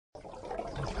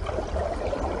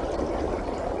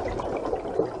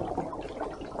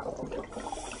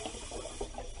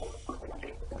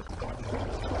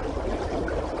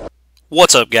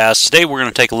What's up, guys? Today we're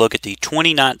going to take a look at the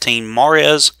 2019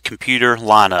 Mares computer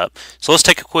lineup. So let's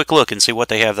take a quick look and see what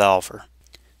they have to offer.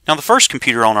 Now the first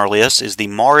computer on our list is the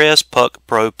Mares Puck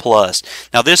Pro Plus.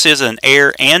 Now this is an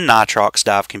air and nitrox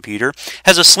dive computer,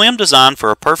 has a slim design for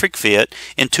a perfect fit,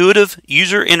 intuitive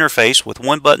user interface with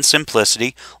one button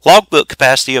simplicity, logbook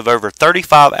capacity of over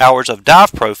 35 hours of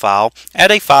dive profile at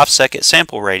a 5-second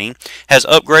sample rating, has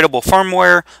upgradable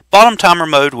firmware, bottom timer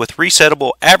mode with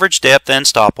resettable average depth and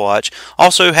stopwatch,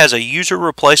 also has a user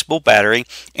replaceable battery,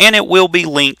 and it will be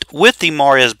linked with the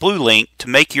Mares Blue Link to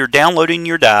make your downloading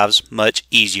your dives much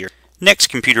easier. Next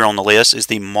computer on the list is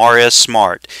the Mares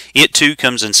Smart. It too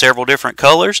comes in several different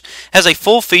colors, has a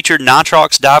full-featured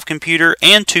nitrox dive computer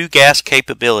and 2 gas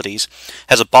capabilities,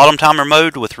 has a bottom timer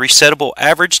mode with resettable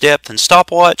average depth and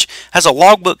stopwatch, has a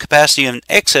logbook capacity in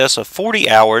excess of 40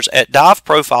 hours at dive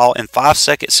profile and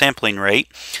 5-second sampling rate,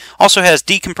 also has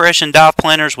decompression dive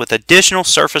planners with additional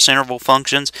surface interval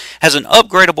functions, has an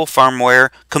upgradable firmware,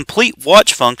 complete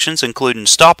watch functions including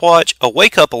stopwatch, a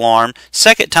wake-up alarm,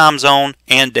 second time zone,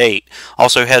 and date.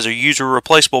 Also has a user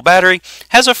replaceable battery,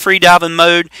 has a free diving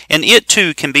mode, and it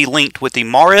too can be linked with the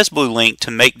Mares Blue Link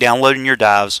to make downloading your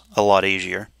dives a lot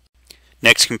easier.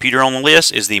 Next computer on the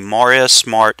list is the Mares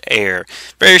Smart Air.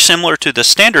 Very similar to the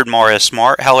standard Mares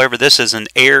Smart, however this is an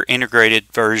air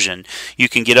integrated version. You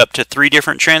can get up to 3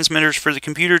 different transmitters for the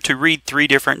computer to read 3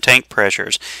 different tank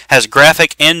pressures. Has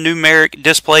graphic and numeric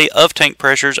display of tank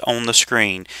pressures on the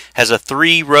screen. Has a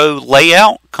 3-row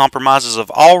layout, compromises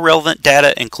of all relevant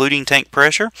data including tank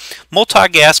pressure.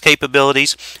 Multi-gas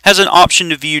capabilities. Has an option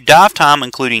to view dive time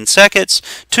including seconds.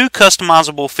 2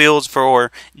 customizable fields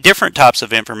for different types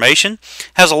of information.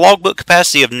 Has a logbook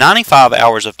capacity of 95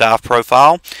 hours of dive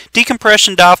profile,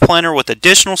 decompression dive planner with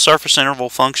additional surface interval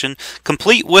function,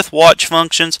 complete with watch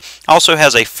functions, also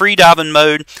has a free diving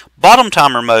mode, bottom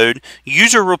timer mode,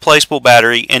 user replaceable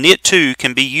battery, and it too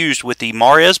can be used with the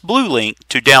Mares Blue Link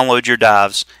to download your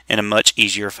dives in a much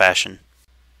easier fashion.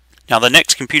 Now the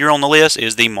next computer on the list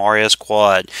is the Mares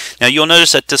Quad. Now you'll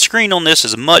notice that the screen on this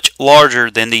is much larger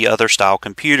than the other style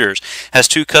computers. Has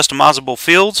 2 customizable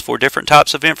fields for different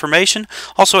types of information.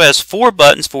 Also has 4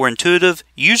 buttons for intuitive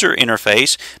user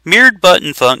interface, mirrored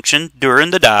button function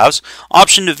during the dives,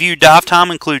 option to view dive time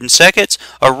including seconds,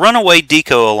 a runaway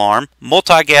deco alarm,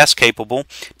 multi-gas capable,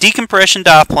 decompression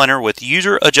dive planner with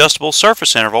user adjustable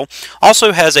surface interval,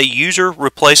 also has a user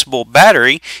replaceable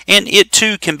battery, and it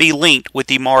too can be linked with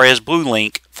the Mares Blue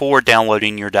Link for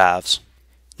downloading your dives.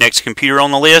 Next computer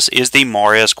on the list is the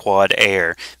Mares Quad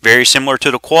Air. Very similar to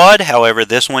the Quad, however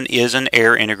this one is an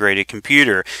air integrated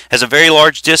computer. Has a very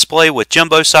large display with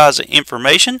jumbo size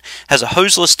information, has a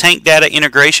hoseless tank data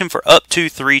integration for up to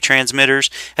 3 transmitters,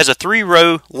 has a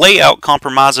 3-row layout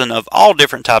comprising of all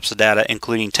different types of data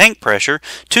including tank pressure,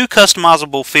 2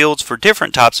 customizable fields for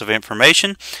different types of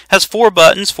information, has 4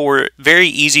 buttons for very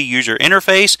easy user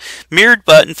interface, mirrored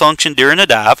button function during a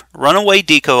dive, runaway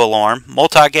deco alarm,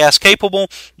 multi-gas capable,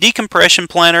 decompression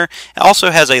planner, also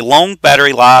has a long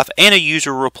battery life and a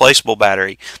user replaceable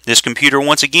battery. This computer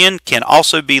once again can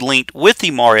also be linked with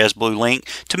the Mares Blue Link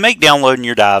to make downloading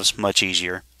your dives much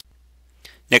easier.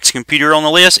 Next computer on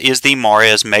the list is the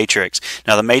Mares Matrix.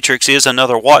 Now the Matrix is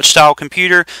another watch style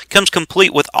computer, comes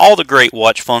complete with all the great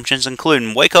watch functions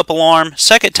including wake up alarm,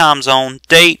 second time zone,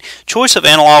 date, choice of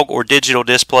analog or digital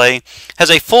display,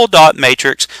 has a full dot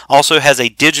matrix, also has a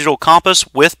digital compass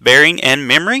with bearing and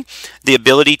memory, the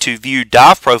ability to view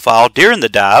dive profile during the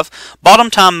dive, bottom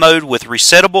time mode with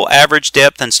resettable average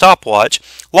depth and stopwatch,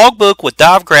 logbook with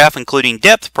dive graph including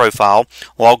depth profile,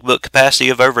 logbook capacity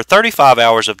of over 35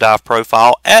 hours of dive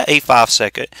profile at a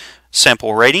 5-second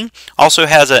sample rating, also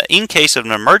has a in case of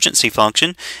an emergency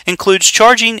function, includes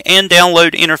charging and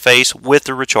download interface with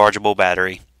the rechargeable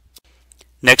battery.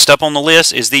 Next up on the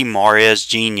list is the Mares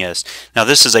Genius. Now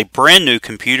this is a brand new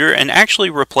computer and actually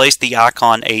replaced the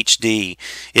Icon HD.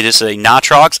 It is a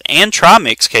nitrox and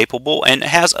trimix capable and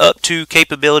has up to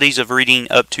capabilities of reading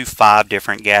up to 5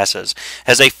 different gases.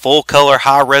 Has a full color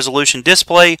high resolution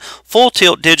display, full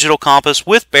tilt digital compass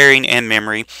with bearing and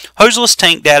memory, hoseless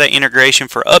tank data integration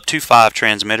for up to 5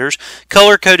 transmitters,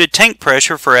 color coded tank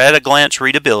pressure for at a glance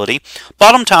readability,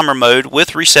 bottom timer mode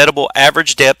with resettable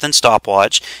average depth and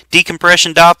stopwatch,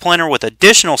 decompression dive planner with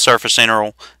additional surface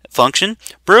interval function,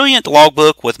 brilliant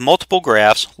logbook with multiple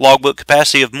graphs, logbook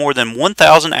capacity of more than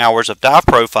 1,000 hours of dive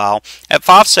profile at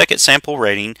 5-second sample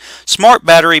rating, smart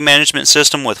battery management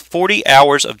system with 40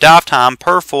 hours of dive time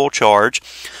per full charge,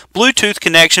 Bluetooth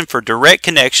connection for direct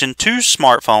connection to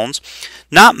smartphones,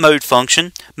 night mode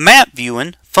function, map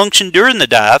viewing, function during the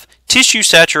dive, tissue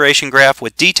saturation graph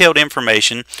with detailed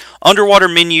information. Underwater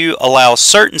menu allows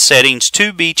certain settings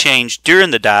to be changed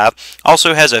during the dive.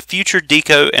 Also has a future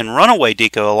deco and runaway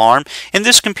deco alarm. And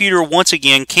this computer once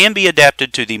again can be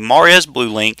adapted to the Mares Blue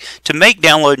Link to make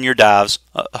downloading your dives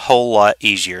a whole lot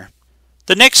easier.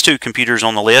 The next two computers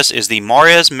on the list is the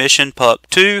Mares Mission Puck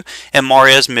 2 and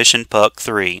Mares Mission Puck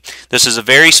 3. This is a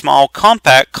very small,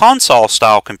 compact console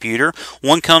style computer.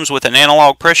 One comes with an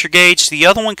analog pressure gauge, the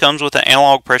other one comes with an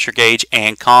analog pressure gauge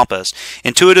and compass.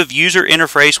 Intuitive user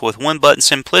interface with one button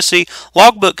simplicity,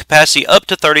 logbook capacity up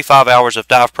to 35 hours of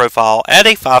dive profile at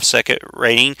a 5-second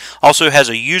rating. Also has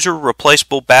a user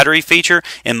replaceable battery feature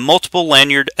and multiple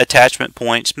lanyard attachment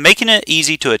points, making it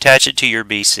easy to attach it to your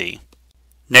BC.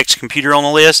 Next computer on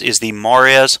the list is the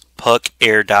Mares Puck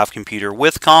Air Dive Computer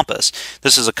with compass.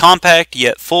 This is a compact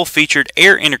yet full-featured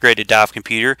air integrated dive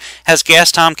computer, has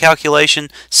gas time calculation,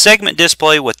 segment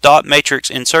display with dot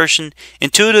matrix insertion,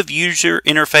 intuitive user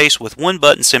interface with one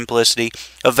button simplicity,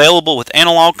 available with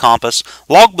analog compass,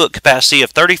 logbook capacity of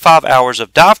 35 hours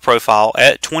of dive profile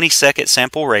at 20-second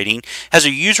sample rating, has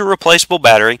a user replaceable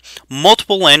battery,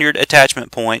 multiple lanyard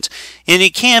attachment points, and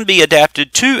it can be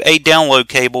adapted to a download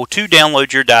cable to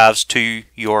download your dives to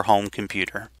your home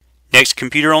computer. Next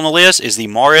computer on the list is the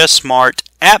Mares Smart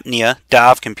Apnea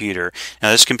Dive Computer.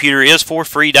 Now this computer is for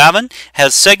free diving,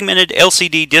 has segmented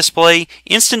LCD display,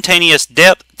 instantaneous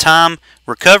depth, time,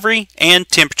 recovery, and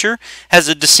temperature, has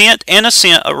a descent and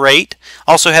ascent rate,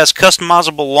 also has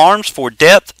customizable alarms for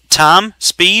depth, time,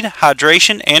 speed,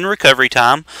 hydration, and recovery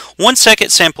time, 1-second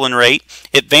sampling rate,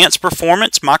 advanced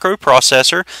performance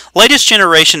microprocessor, latest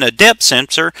generation of depth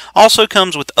sensor, also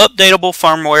comes with updatable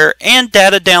firmware and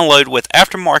data download with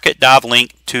aftermarket dive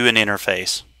link to an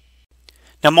interface.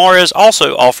 Now Mares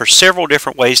also offers several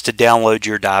different ways to download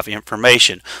your dive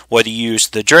information. Whether you use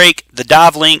the Drake, the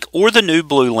Dive Link, or the new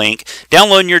Blue Link,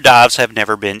 downloading your dives have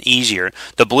never been easier.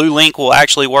 The Blue Link will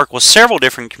actually work with several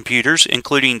different computers,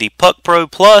 including the Puck Pro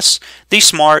Plus, the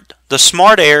Smart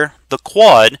Air, the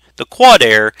Quad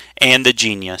Air, and the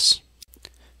Genius.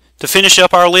 To finish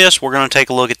up our list, we're going to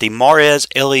take a look at the Mares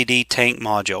LED Tank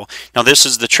Module. Now this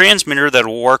is the transmitter that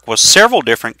will work with several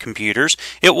different computers.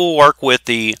 It will work with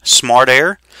the Smart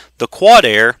Air, the Quad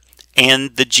Air,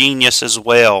 and the Genius as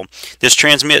well. This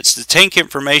transmits the tank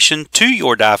information to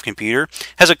your dive computer,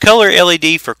 has a color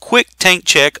LED for quick tank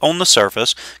check on the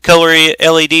surface. Color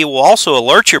LED will also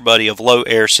alert your buddy of low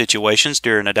air situations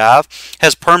during a dive,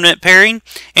 has permanent pairing,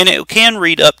 and it can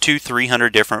read up to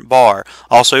 300 different bar.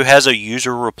 Also has a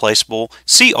user replaceable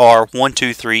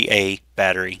CR123A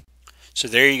battery. So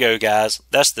there you go, guys.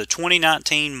 That's the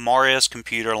 2019 Mares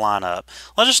computer lineup.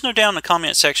 Let us know down in the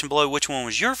comment section below which one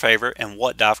was your favorite and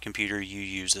what dive computer you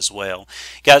use as well.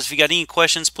 Guys, if you got any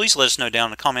questions, please let us know down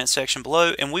in the comment section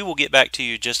below and we will get back to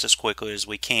you just as quickly as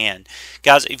we can.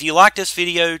 Guys, if you like this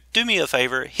video, do me a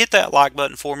favor, hit that like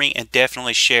button for me and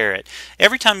definitely share it.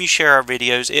 Every time you share our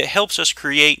videos, it helps us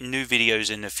create new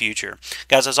videos in the future.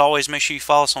 Guys, as always, make sure you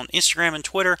follow us on Instagram and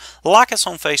Twitter, like us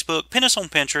on Facebook, pin us on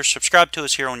Pinterest, subscribe to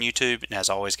us here on YouTube. And as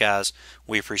always, guys,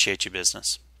 we appreciate your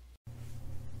business.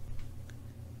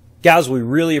 Guys, we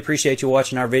really appreciate you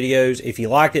watching our videos. If you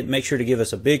liked it, make sure to give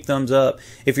us a big thumbs up.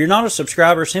 If you're not a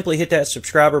subscriber, simply hit that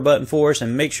subscriber button for us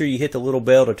and make sure you hit the little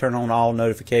bell to turn on all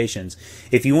notifications.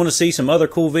 If you want to see some other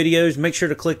cool videos, make sure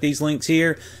to click these links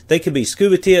here. They could be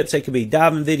scuba tips, they could be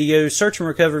diving videos, search and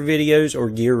recovery videos,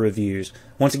 or gear reviews.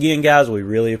 Once again, guys, we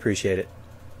really appreciate it.